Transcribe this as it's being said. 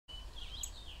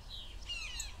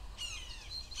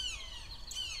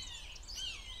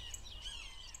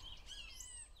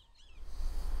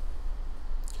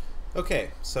Okay,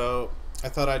 so I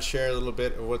thought I'd share a little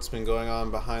bit of what's been going on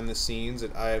behind the scenes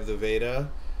at Eye of the Veda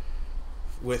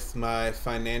with my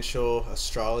financial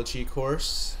astrology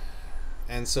course.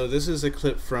 And so this is a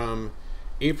clip from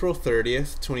April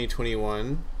 30th,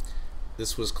 2021.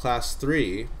 This was class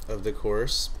 3 of the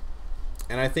course,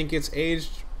 and I think it's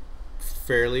aged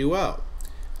fairly well.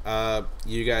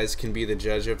 You guys can be the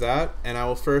judge of that. And I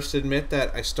will first admit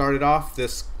that I started off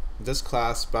this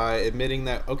class by admitting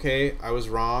that okay, I was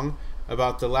wrong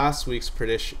about the last week's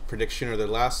prediction or the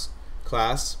last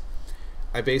class.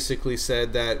 I basically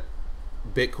said that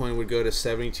Bitcoin would go to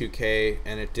 72K,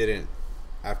 and it didn't.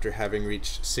 After having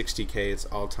reached 60K, its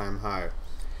all-time high,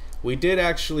 we did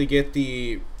actually get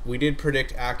we did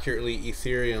predict accurately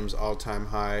Ethereum's all-time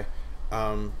high,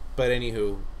 but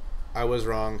anywho, I was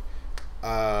wrong.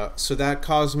 So that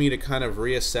caused me to kind of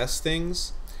reassess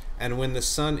things. And when the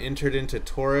sun entered into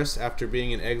Taurus after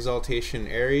being in exaltation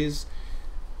Aries,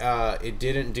 it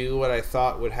didn't do what I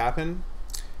thought would happen.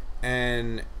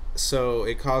 And so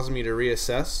it caused me to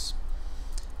reassess.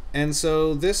 And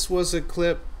so this was a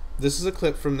clip. This is a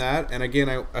clip from that. And again,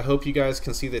 I hope you guys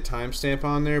can see the timestamp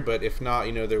on there. But if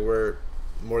not, there were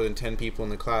more than 10 people in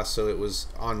the class. So it was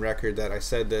on record that I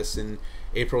said this in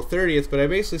April 30th. But I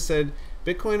basically said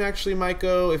Bitcoin actually might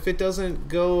go, if it doesn't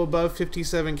go above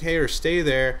 57K or stay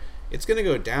there, it's going to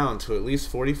go down to at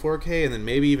least 44K and then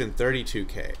maybe even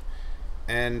 32K.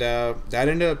 And that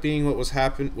ended up being what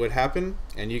would happen.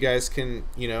 And you guys can,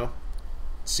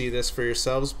 see this for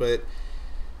yourselves. But,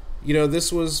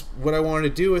 this was what I wanted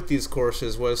to do with these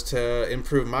courses, was to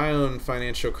improve my own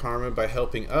financial karma by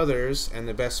helping others. And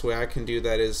the best way I can do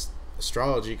that is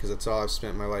astrology, because that's all I've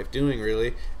spent my life doing,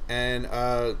 really. And,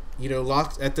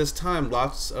 lots at this time,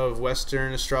 lots of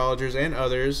Western astrologers and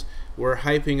others were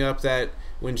hyping up that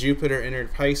when Jupiter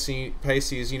entered Pisces,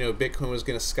 Bitcoin was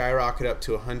going to skyrocket up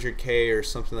to 100K or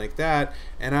something like that.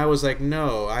 And I was like,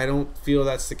 no, I don't feel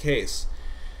that's the case.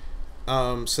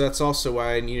 So that's also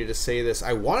why I needed to say this.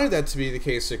 I wanted that to be the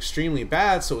case extremely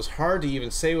bad, so it was hard to even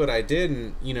say what I did.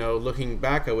 And, looking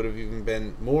back, I would have even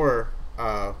been more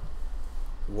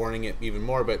warning it even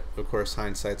more. But, of course,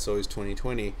 hindsight's always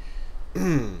 2020.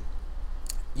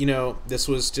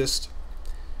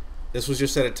 This was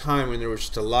just at a time when there was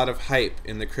just a lot of hype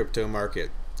in the crypto market.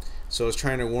 So I was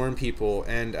trying to warn people,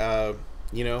 and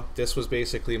this was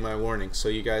basically my warning. So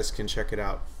you guys can check it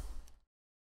out.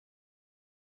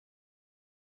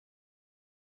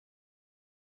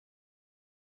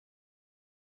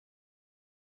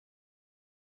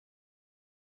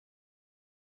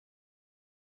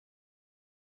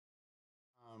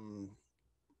 Um,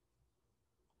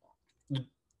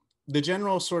 the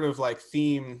general sort of like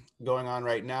theme going on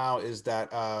right now is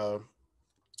that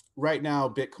right now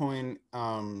Bitcoin,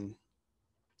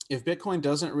 if Bitcoin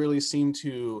doesn't really seem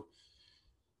to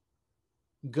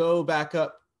go back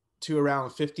up to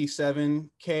around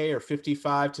 57K or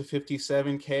 55 to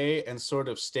 57K and sort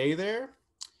of stay there,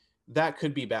 that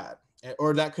could be bad,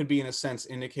 or that could be in a sense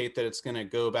indicate that it's going to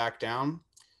go back down.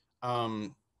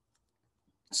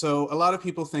 So a lot of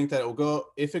people think that it will go,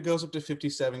 if it goes up to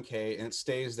 57K and it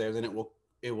stays there, then it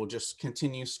will just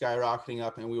continue skyrocketing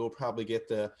up, and we will probably get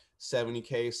the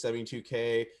 70K,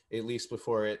 72K at least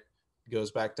before it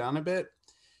goes back down a bit.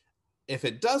 If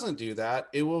it doesn't do that,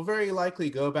 it will very likely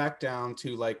go back down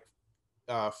to like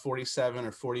 47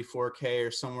 or 44K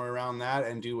or somewhere around that,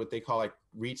 and do what they call like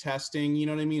retesting, you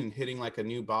know what I mean, and hitting like a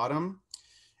new bottom.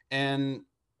 And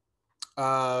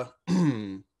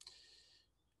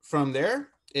from there,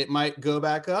 it might go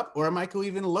back up, or it might go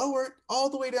even lower, all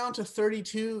the way down to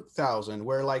 32,000,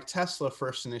 where like Tesla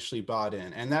first initially bought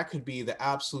in. And that could be the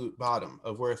absolute bottom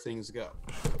of where things go.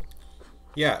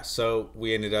 Yeah, so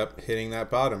we ended up hitting that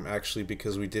bottom actually,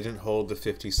 because we didn't hold the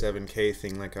 57K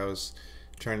thing like I was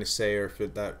trying to say, or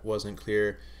if that wasn't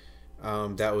clear.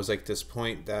 That was like this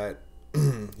point that,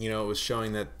 it was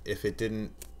showing that if it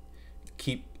didn't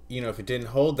keep, if it didn't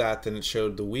hold that, then it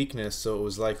showed the weakness. So it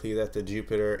was likely that the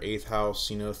Jupiter 8th house,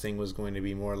 thing was going to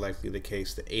be more likely the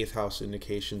case. The 8th house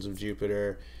indications of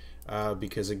Jupiter,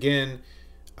 because again,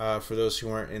 for those who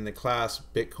aren't in the class,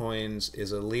 Bitcoin's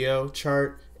is a Leo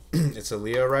chart. It's a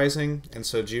Leo rising, and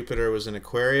so Jupiter was in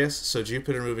Aquarius. So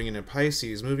Jupiter moving into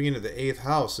Pisces, moving into the 8th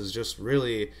house, is just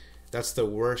really, that's the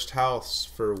worst house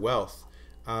for wealth.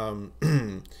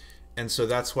 And so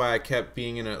that's why I kept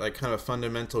being in a like kind of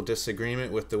fundamental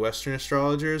disagreement with the Western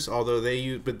astrologers, although they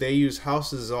use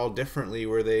houses all differently,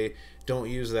 where they don't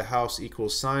use the house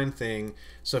equals sign thing.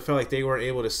 So I felt like they weren't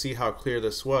able to see how clear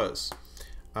this was.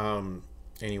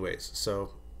 Anyways,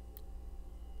 so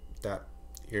that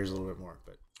here's a little bit more,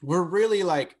 but we're really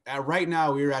like right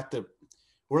now we're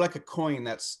we're like a coin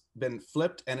that's been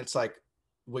flipped, and it's like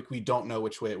we don't know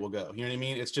which way it will go. You know what I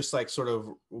mean? It's just like sort of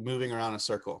moving around a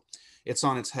circle. It's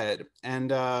on its head.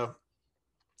 And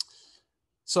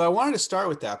so I wanted to start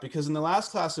with that because in the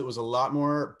last class, it was a lot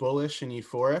more bullish and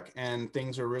euphoric, and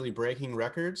things are really breaking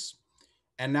records.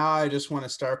 And now I just want to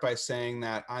start by saying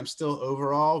that I'm still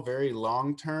overall very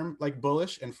long-term, like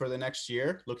bullish, and for the next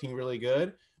year, looking really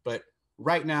good. But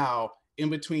right now, in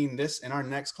between this and our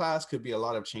next class could be a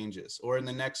lot of changes, or in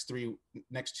the next 2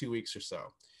 weeks or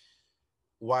so.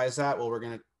 Why is that? Well, we're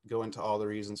going to go into all the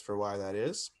reasons for why that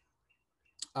is.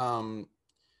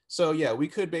 So yeah, we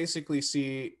could basically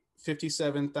see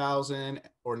 57,000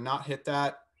 or not hit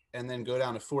that, and then go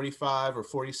down to 45 or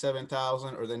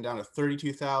 47,000, or then down to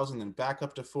 32,000, then back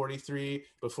up to 43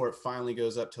 before it finally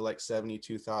goes up to like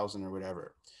 72,000 or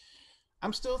whatever.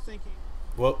 I'm still thinking.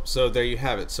 Well, so there you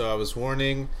have it. So I was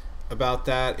warning about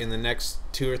that in the next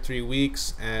 2 or 3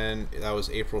 weeks, and that was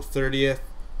April 30th.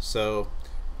 So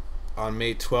on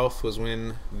May 12th was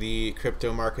when the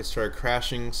crypto market started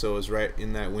crashing, so it was right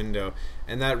in that window.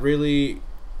 And that really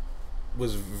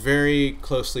was very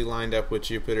closely lined up with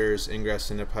Jupiter's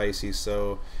ingress into Pisces.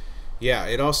 So yeah,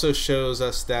 it also shows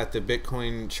us that the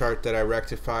Bitcoin chart that I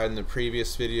rectified in the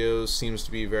previous videos seems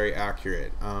to be very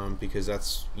accurate, because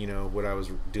that's, you know, what I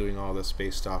was doing all this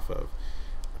based off of.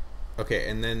 Okay,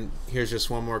 and then here's just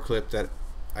one more clip that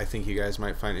I think you guys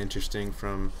might find interesting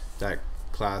from that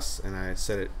class, and I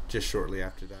said it just shortly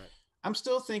after that. I'm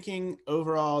still thinking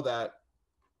overall that,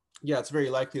 yeah, it's very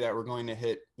likely that we're going to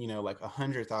hit, you know, like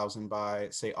 100,000 by,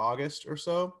 say, August or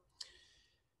so.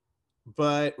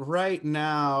 But right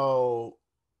now,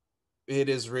 it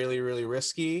is really, really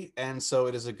risky. And so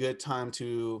it is a good time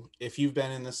to, if you've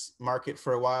been in this market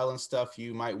for a while and stuff,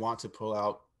 you might want to pull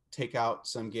out, take out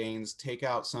some gains, take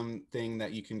out something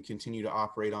that you can continue to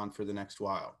operate on for the next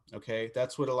while. Okay,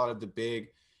 that's what a lot of the big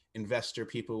investor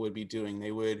people would be doing.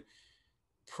 They would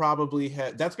probably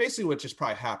have, that's basically what just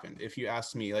probably happened. If you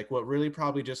ask me, like what really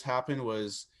probably just happened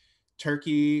was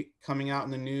Turkey coming out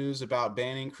in the news about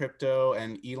banning crypto,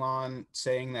 and Elon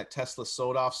saying that Tesla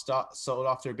sold off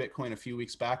their Bitcoin a few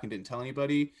weeks back and didn't tell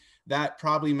anybody. That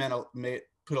probably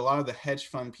put a lot of the hedge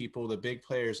fund people, the big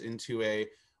players, into a,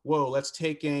 whoa, let's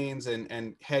take gains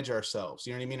and hedge ourselves,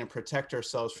 you know what I mean, and protect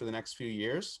ourselves for the next few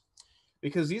years.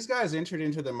 Because these guys entered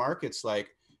into the markets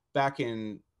like back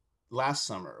in last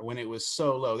summer when it was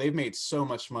so low. They've made so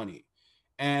much money,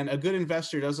 and a good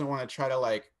investor doesn't want to try to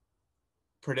like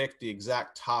predict the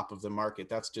exact top of the market.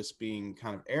 That's just being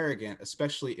kind of arrogant,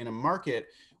 especially in a market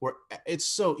where it's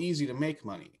so easy to make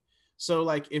money. So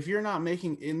like if you're not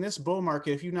making, in this bull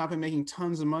market, if you've not been making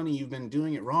tons of money, you've been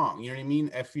doing it wrong. You know what I mean?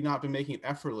 If you've not been making it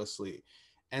effortlessly.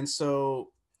 And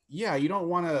so yeah, you don't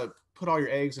want to put all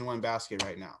your eggs in one basket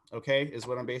right now, okay, is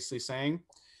what I'm basically saying.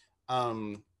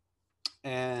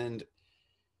 And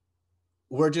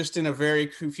we're just in a very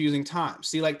confusing time.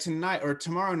 See, like tonight or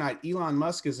tomorrow night, Elon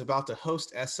Musk is about to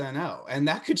host SNL, and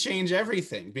that could change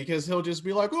everything, because he'll just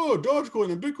be like, oh, Dogecoin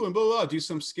and Bitcoin, blah, blah, do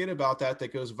some skit about that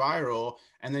goes viral,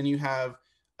 and then you have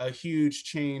a huge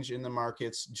change in the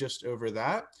markets just over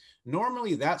that.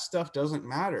 Normally, that stuff doesn't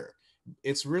matter.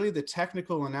 It's really the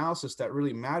technical analysis that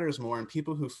really matters more, and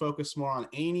people who focus more on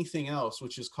anything else,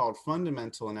 which is called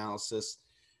fundamental analysis,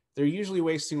 they're usually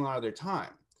wasting a lot of their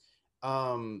time.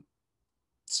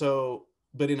 So,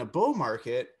 but in a bull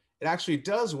market, it actually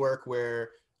does work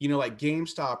where, you know, like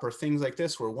GameStop or things like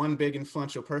this, where one big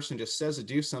influential person just says to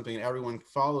do something and everyone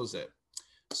follows it.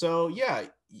 So yeah,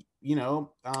 you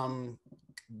know,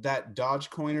 that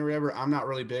Dogecoin or whatever, I'm not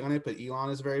really big on it, but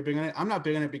Elon is very big on it. I'm not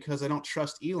big on it because I don't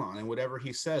trust Elon, and whatever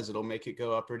he says, it'll make it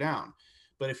go up or down.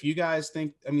 But if you guys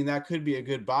think, I mean, that could be a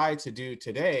good buy to do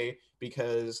today,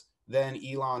 because then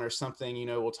Elon or something, you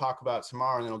know, we'll talk about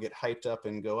tomorrow, and it'll get hyped up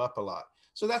and go up a lot.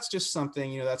 So that's just something,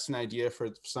 you know, that's an idea for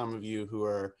some of you who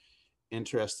are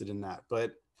interested in that.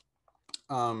 But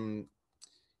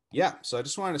yeah, so I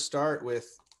just wanted to start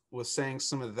with saying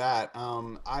some of that.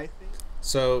 I think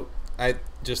so. I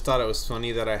just thought it was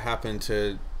funny that I happened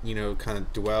to, you know, kind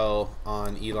of dwell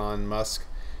on Elon Musk,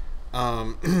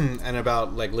 and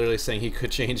about like literally saying he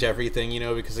could change everything, you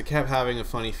know, because I kept having a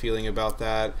funny feeling about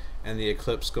that, and the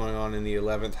eclipse going on in the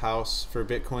 11th house for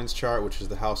Bitcoin's chart, which is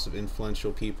the house of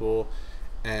influential people.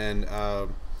 And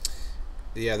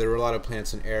yeah, there were a lot of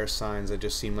plants and air signs that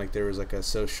just seemed like there was like a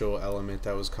social element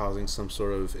that was causing some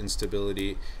sort of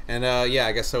instability. And yeah,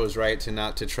 I guess I was right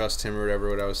not to trust him or whatever,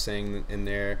 what I was saying in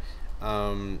there.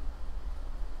 Yeah,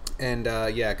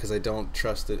 because I didn't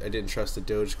trust the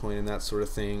Dogecoin and that sort of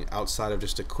thing outside of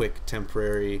just a quick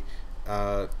temporary,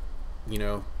 you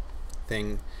know,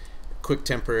 thing. quick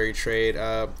temporary trade.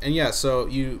 And yeah, so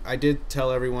I did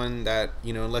tell everyone that,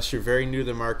 unless you're very new to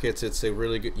the markets, it's a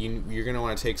really good, you're going to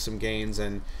want to take some gains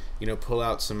and, pull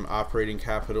out some operating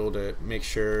capital to make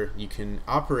sure you can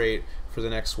operate for the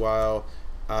next while,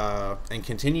 and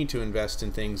continue to invest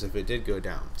in things if it did go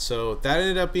down. So that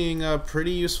ended up being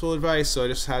pretty useful advice. So I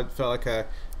just felt like I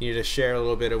needed to share a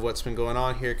little bit of what's been going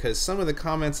on here, because some of the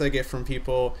comments I get from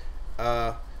people,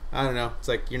 I don't know, it's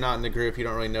like, you're not in the group, you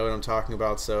don't really know what I'm talking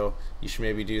about, so you should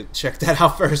maybe check that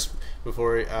out first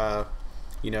before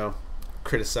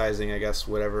criticizing, I guess,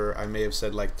 whatever I may have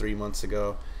said like 3 months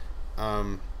ago,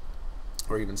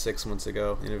 or even 6 months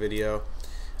ago in a video.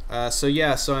 So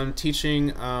I'm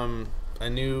teaching and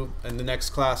the next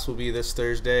class will be this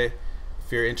Thursday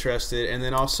if you're interested. And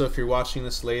then also, if you're watching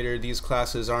this later, these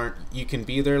classes you can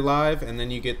be there live, and then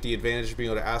you get the advantage of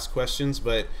being able to ask questions,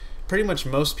 but pretty much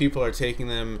most people are taking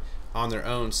them on their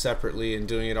own separately and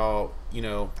doing it all,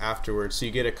 afterwards. So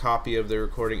you get a copy of the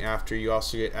recording after. You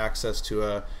also get access to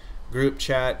a group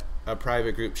chat, a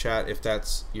private group chat, if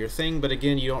that's your thing. But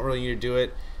again, you don't really need to do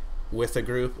it with a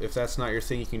group. If that's not your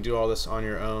thing, you can do all this on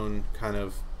your own, kind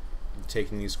of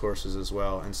taking these courses as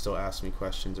well, and still ask me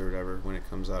questions or whatever when it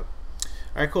comes up.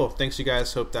 All right, cool. Thanks, you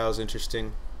guys. Hope that was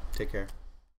interesting. Take care.